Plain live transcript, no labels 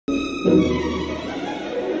Hey,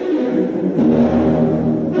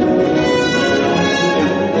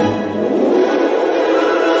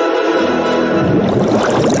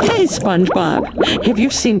 SpongeBob, have you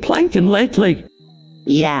seen Plankton lately?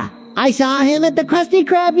 Yeah, I saw him at the Krusty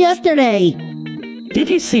Krab yesterday. Did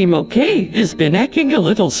he seem okay? He's been acting a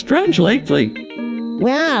little strange lately.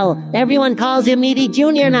 Well, everyone calls him Needy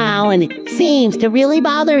Jr. now, and it seems to really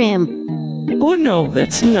bother him. Oh no,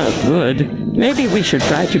 that's not good. Maybe we should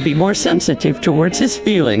try to be more sensitive towards his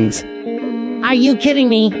feelings. Are you kidding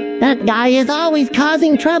me? That guy is always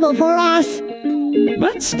causing trouble for us.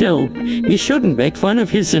 But still, we shouldn't make fun of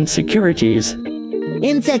his insecurities.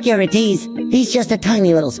 Insecurities? He's just a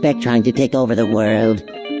tiny little speck trying to take over the world.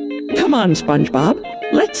 Come on, SpongeBob.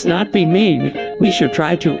 Let's not be mean. We should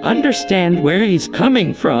try to understand where he's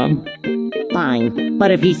coming from. Fine,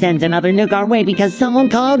 but if he sends another nuke our way because someone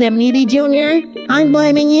called him Needy Jr., I'm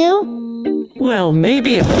blaming you? Well,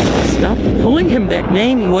 maybe if we stopped calling him that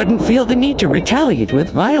name, he wouldn't feel the need to retaliate with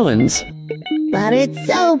violence. But it's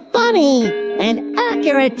so funny and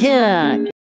accurate too.